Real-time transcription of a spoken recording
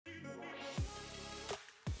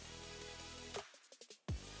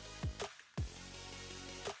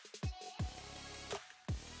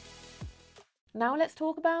Now let's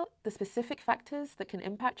talk about the specific factors that can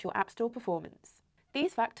impact your App Store performance.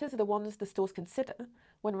 These factors are the ones the stores consider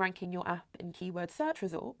when ranking your app in keyword search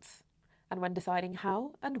results and when deciding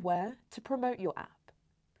how and where to promote your app.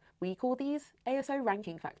 We call these ASO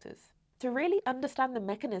ranking factors. To really understand the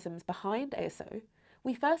mechanisms behind ASO,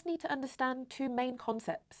 we first need to understand two main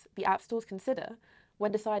concepts the app stores consider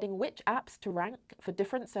when deciding which apps to rank for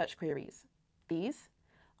different search queries. These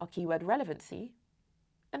are keyword relevancy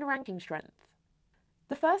and ranking strength.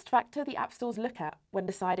 The first factor the app stores look at when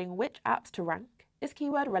deciding which apps to rank is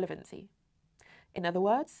keyword relevancy. In other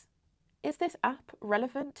words, is this app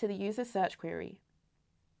relevant to the user's search query?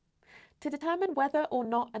 To determine whether or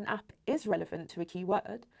not an app is relevant to a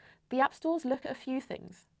keyword, the app stores look at a few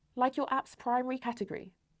things, like your app's primary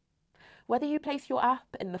category. Whether you place your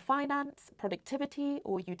app in the finance, productivity,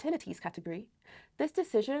 or utilities category, this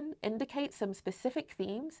decision indicates some specific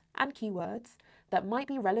themes and keywords that might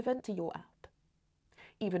be relevant to your app.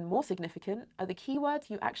 Even more significant are the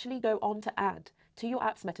keywords you actually go on to add to your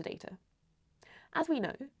app's metadata. As we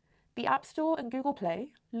know, the App Store and Google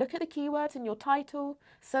Play look at the keywords in your title,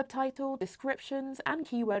 subtitle, descriptions, and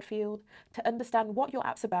keyword field to understand what your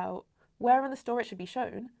app's about, where in the store it should be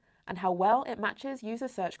shown, and how well it matches user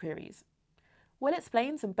search queries. We'll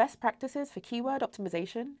explain some best practices for keyword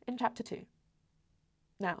optimization in Chapter 2.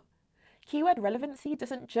 Now, keyword relevancy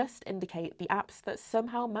doesn't just indicate the apps that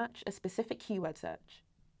somehow match a specific keyword search.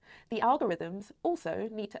 The algorithms also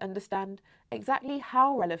need to understand exactly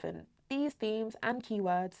how relevant these themes and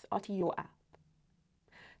keywords are to your app.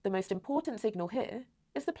 The most important signal here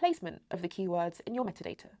is the placement of the keywords in your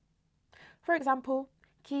metadata. For example,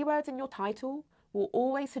 keywords in your title will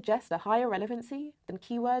always suggest a higher relevancy than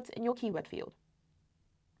keywords in your keyword field.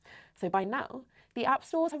 So by now, the app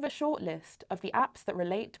stores have a short list of the apps that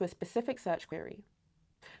relate to a specific search query.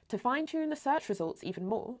 To fine-tune the search results even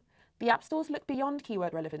more, the app stores look beyond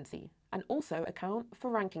keyword relevancy and also account for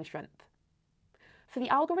ranking strength. For the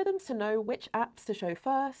algorithms to know which apps to show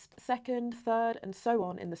first, second, third, and so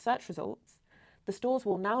on in the search results, the stores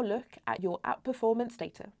will now look at your app performance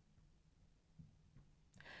data.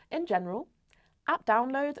 In general, app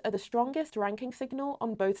downloads are the strongest ranking signal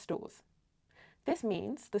on both stores. This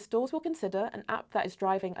means the stores will consider an app that is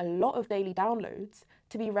driving a lot of daily downloads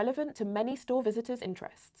to be relevant to many store visitors'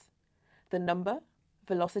 interests. The number,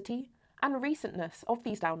 velocity, and recentness of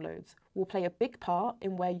these downloads will play a big part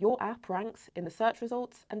in where your app ranks in the search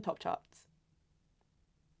results and top charts.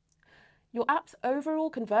 Your app's overall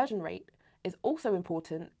conversion rate is also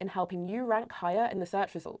important in helping you rank higher in the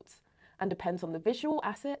search results and depends on the visual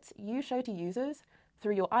assets you show to users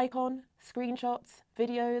through your icon, screenshots,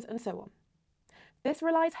 videos, and so on. This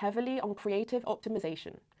relies heavily on creative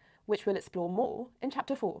optimization, which we'll explore more in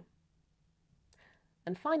Chapter 4.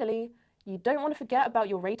 And finally, you don't want to forget about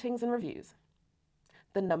your ratings and reviews.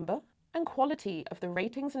 The number and quality of the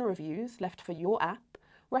ratings and reviews left for your app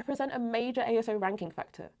represent a major ASO ranking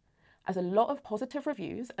factor, as a lot of positive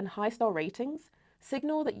reviews and high-star ratings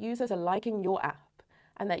signal that users are liking your app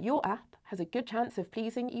and that your app has a good chance of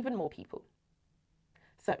pleasing even more people.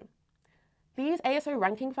 So, these ASO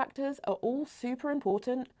ranking factors are all super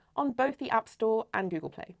important on both the App Store and Google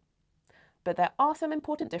Play. But there are some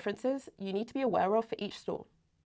important differences you need to be aware of for each store.